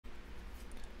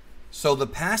So the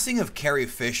passing of Carrie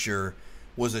Fisher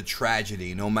was a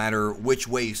tragedy, no matter which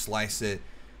way you slice it.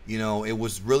 You know, it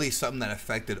was really something that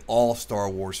affected all Star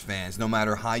Wars fans, no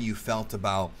matter how you felt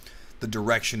about the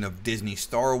direction of Disney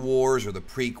Star Wars or the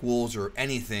prequels or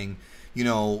anything. You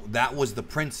know, that was the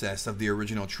princess of the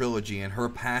original trilogy, and her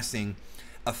passing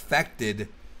affected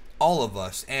all of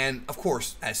us. And of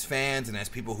course, as fans and as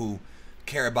people who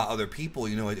care about other people,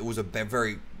 you know, it was a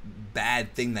very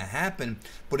bad thing that happened,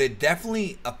 but it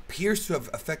definitely appears to have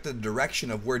affected the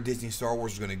direction of where Disney Star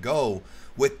Wars is going to go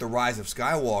with the Rise of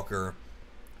Skywalker,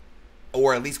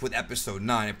 or at least with Episode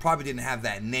 9. It probably didn't have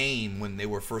that name when they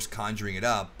were first conjuring it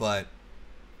up, but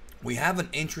we have an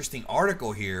interesting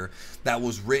article here that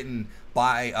was written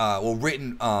by,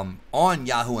 on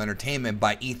Yahoo Entertainment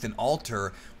by Ethan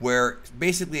Alter, where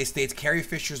basically it states Carrie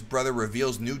Fisher's brother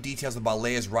reveals new details about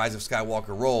Leia's Rise of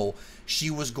Skywalker role.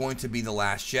 She was going to be the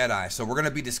last Jedi. So we're going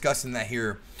to be discussing that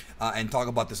here and talk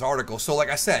about this article. So like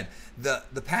I said,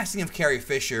 the passing of Carrie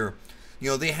Fisher,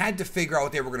 you know, they had to figure out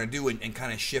what they were going to do and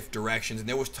kind of shift directions. And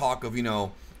there was talk of, you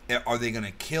know, are they going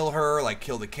to kill her, like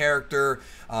kill the character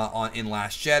in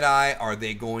Last Jedi? Are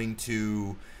they going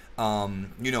to,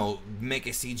 you know, make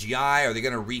a CGI? Are they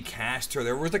going to recast her?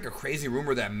 There was like a crazy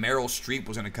rumor that Meryl Streep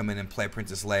was going to come in and play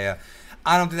Princess Leia.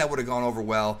 I don't think that would have gone over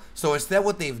well. So instead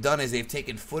what they've done is they've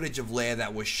taken footage of Leia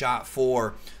that was shot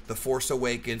for The Force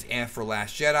Awakens and for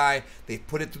Last Jedi. They've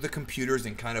put it through the computers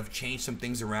and kind of changed some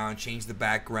things around, changed the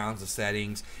backgrounds, the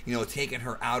settings, you know, taken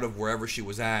her out of wherever she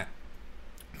was at.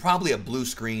 Probably a blue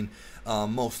screen,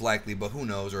 most likely, but who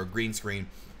knows, or a green screen.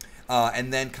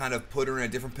 And then kind of put her in a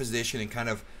different position and kind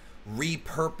of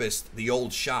repurposed the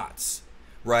old shots,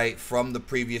 right, from the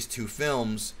previous two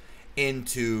films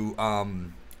into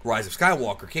Rise of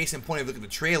Skywalker. Case in point, if you look at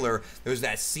the trailer, there's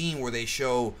that scene where they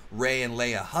show Rey and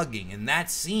Leia hugging, and that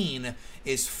scene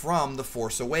is from The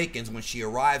Force Awakens when she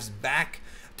arrives back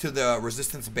to the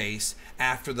Resistance base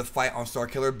after the fight on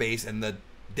Starkiller Base and the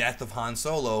death of Han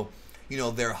Solo. You know,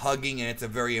 they're hugging, and it's a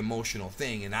very emotional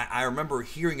thing. And I remember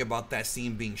hearing about that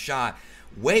scene being shot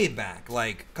way back,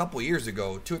 like a couple years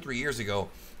ago, 2 or 3 years ago,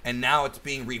 and now it's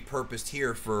being repurposed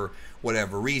here for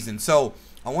whatever reason. So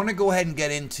I want to go ahead and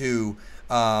get into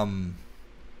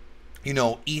you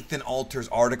know, Ethan Alter's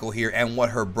article here and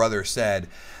what her brother said.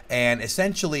 And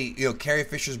essentially, you know, Carrie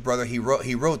Fisher's brother, he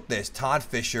wrote this. Todd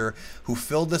Fisher, who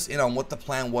filled us in on what the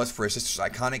plan was for his sister's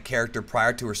iconic character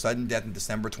prior to her sudden death in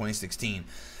December 2016.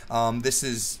 This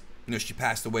is, you know, she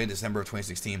passed away in December of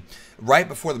 2016, right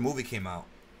before the movie came out.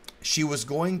 She was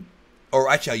going, or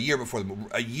actually a year before the movie,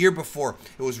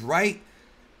 it was right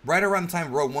around the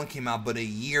time Rogue One came out, but a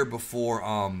year before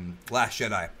Last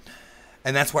Jedi.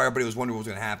 And that's why everybody was wondering what was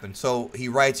going to happen. So he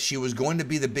writes, she was going to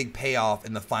be the big payoff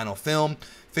in the final film.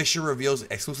 Fisher reveals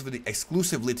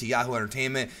exclusively to Yahoo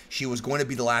Entertainment she was going to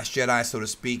be the last Jedi, so to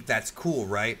speak. That's cool,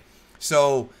 right?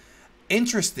 So,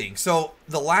 interesting. So,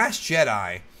 The Last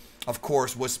Jedi, of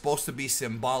course, was supposed to be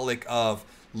symbolic of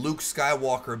Luke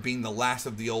Skywalker being the last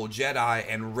of the old Jedi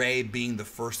and Rey being the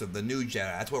first of the new Jedi.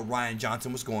 That's what Rian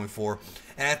Johnson was going for.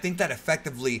 And I think that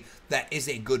effectively that is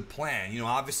a good plan. You know,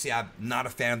 obviously I'm not a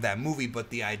fan of that movie,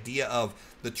 but the idea of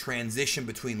the transition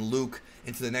between Luke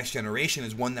into the next generation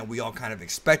is one that we all kind of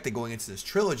expected going into this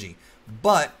trilogy.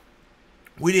 But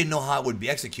we didn't know how it would be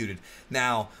executed.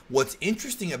 Now, what's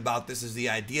interesting about this is the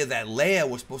idea that Leia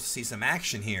was supposed to see some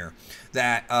action here.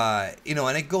 That, you know,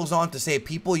 and it goes on to say,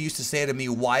 people used to say to me,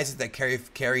 why is it that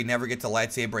Carrie never gets a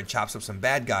lightsaber and chops up some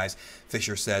bad guys?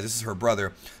 Fisher says. This is her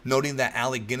brother. Noting that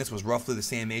Alec Guinness was roughly the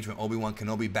same age when Obi-Wan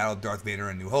Kenobi battled Darth Vader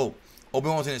in New Hope.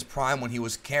 Obi-Wan was in his prime when he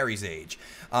was Carrie's age.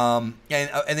 And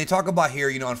they talk about here,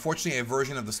 you know, unfortunately a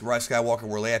version of the Rise of Skywalker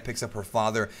where Leia picks up her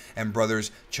father and brother's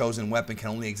chosen weapon can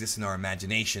only exist in our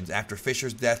imaginations. After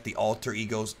Fisher's death, the alter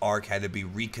ego's arc had to be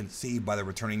reconceived by the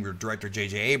returning director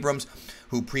J.J. Abrams,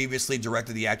 who previously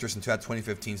directed the actress in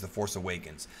 2015's The Force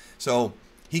Awakens. So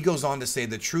he goes on to say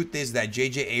the truth is that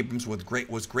J.J. Abrams was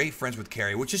great friends with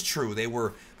Carrie, which is true. They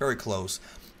were very close.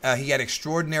 He had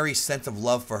extraordinary sense of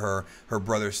love for her, her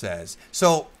brother says.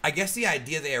 So I guess the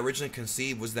idea they originally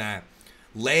conceived was that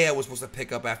Leia was supposed to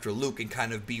pick up after Luke and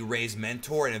kind of be Rey's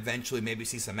mentor and eventually maybe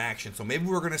see some action. So maybe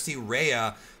we're going to see Rey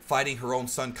fighting her own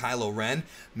son Kylo Ren.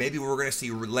 Maybe we're going to see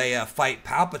Leia fight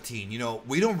Palpatine. You know,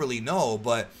 we don't really know,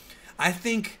 but I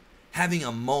think having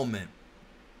a moment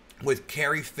with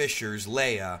Carrie Fisher's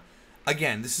Leia,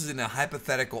 again, this is in a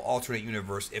hypothetical alternate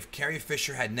universe. If Carrie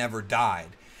Fisher had never died,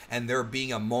 and there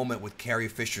being a moment with Carrie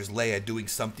Fisher's Leia doing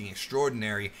something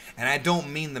extraordinary. And I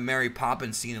don't mean the Mary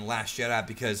Poppins scene in Last Jedi,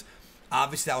 because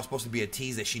obviously that was supposed to be a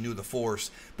tease that she knew the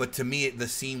Force. But to me, the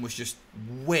scene was just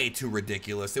way too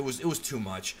ridiculous. It was too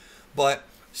much. But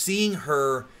seeing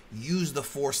her, use the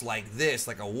Force like this,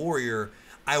 like a warrior,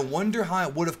 I wonder how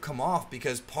it would have come off,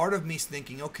 because part of me's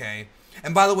thinking, okay,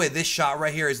 and by the way, this shot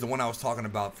right here is the one I was talking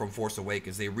about from Force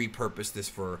Awakens. They repurposed this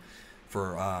for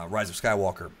Rise of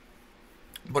Skywalker.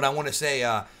 But I want to say,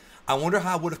 I wonder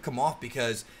how it would have come off,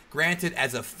 because granted,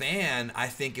 as a fan, I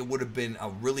think it would have been a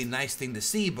really nice thing to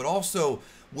see, but also,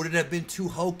 would it have been too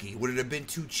hokey? Would it have been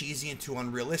too cheesy and too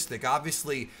unrealistic?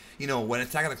 Obviously, you know, when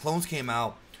Attack of the Clones came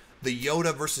out, the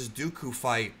Yoda versus Dooku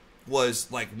fight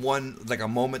was like a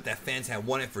moment that fans had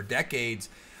wanted for decades,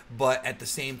 but at the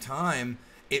same time,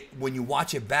 when you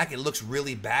watch it back, it looks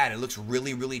really bad. It looks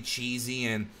really, really cheesy,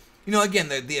 and you know, again,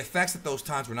 the effects at those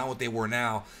times were not what they were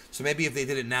now. So maybe if they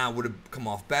did it now, it would have come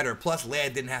off better. Plus,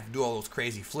 Leia didn't have to do all those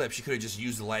crazy flips. She could have just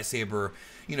used the lightsaber,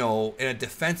 you know, in a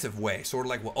defensive way, sort of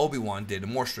like what Obi-Wan did, a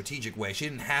more strategic way. She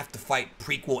didn't have to fight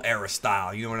prequel era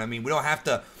style. You know what I mean? We don't have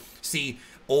to see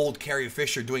old Carrie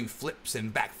Fisher doing flips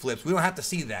and backflips. We don't have to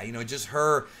see that. You know, just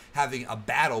her having a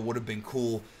battle would have been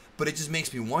cool. But it just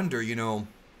makes me wonder, you know,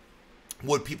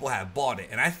 would people have bought it?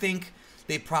 And I think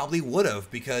they probably would have,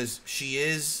 because she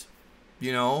is,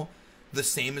 you know, the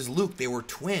same as Luke. They were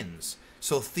twins.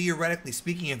 So theoretically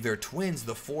speaking, if they're twins,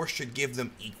 the Force should give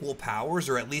them equal powers,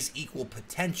 or at least equal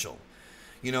potential.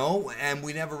 You know, and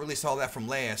we never really saw that from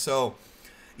Leia. So,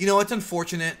 you know, it's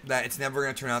unfortunate that it's never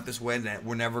going to turn out this way, that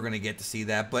we're never going to get to see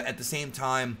that. But at the same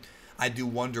time, I do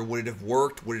wonder, would it have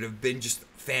worked? Would it have been just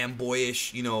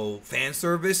fanboyish, you know, fan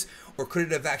service? Or could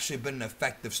it have actually been an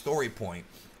effective story point?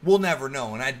 We'll never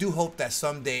know. And I do hope that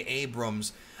someday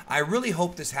Abrams, I really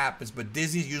hope this happens, but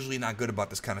Disney's usually not good about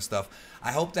this kind of stuff.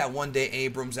 I hope that one day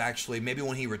Abrams actually, maybe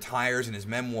when he retires in his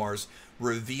memoirs,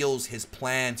 reveals his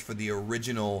plans for the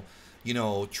original, you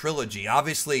know, trilogy.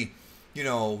 Obviously, you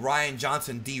know, Rian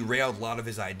Johnson derailed a lot of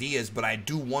his ideas, but I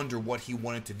do wonder what he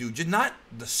wanted to do. Just not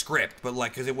the script, but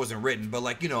like, because it wasn't written, but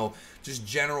like, you know, just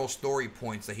general story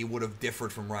points that he would have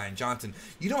differed from Rian Johnson.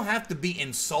 You don't have to be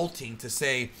insulting to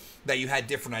say that you had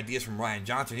different ideas from Rian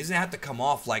Johnson. He doesn't have to come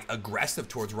off like aggressive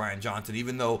towards Rian Johnson,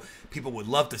 even though people would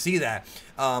love to see that.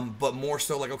 But more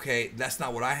so like, okay, that's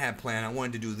not what I had planned. I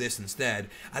wanted to do this instead.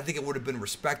 I think it would have been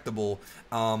respectable.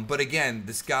 But again,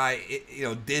 this guy, you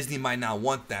know, Disney might not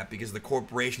want that because the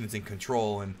corporation is in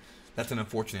control, and that's an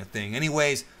unfortunate thing.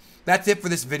 Anyways, that's it for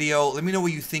this video. Let me know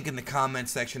what you think in the comment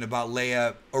section about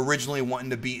Leia originally wanting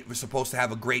to be, was supposed to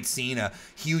have a great scene, a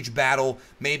huge battle,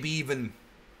 maybe even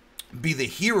be the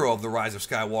hero of the Rise of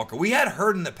Skywalker. We had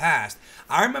heard in the past,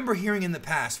 I remember hearing in the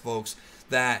past, folks,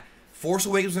 that Force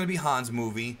Awakens was going to be Han's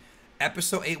movie,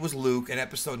 Episode 8 was Luke, and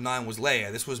Episode 9 was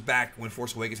Leia. This was back when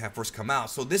Force Awakens had first come out.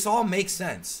 So this all makes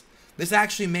sense. This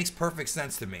actually makes perfect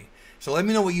sense to me. So let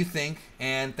me know what you think,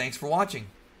 and thanks for watching.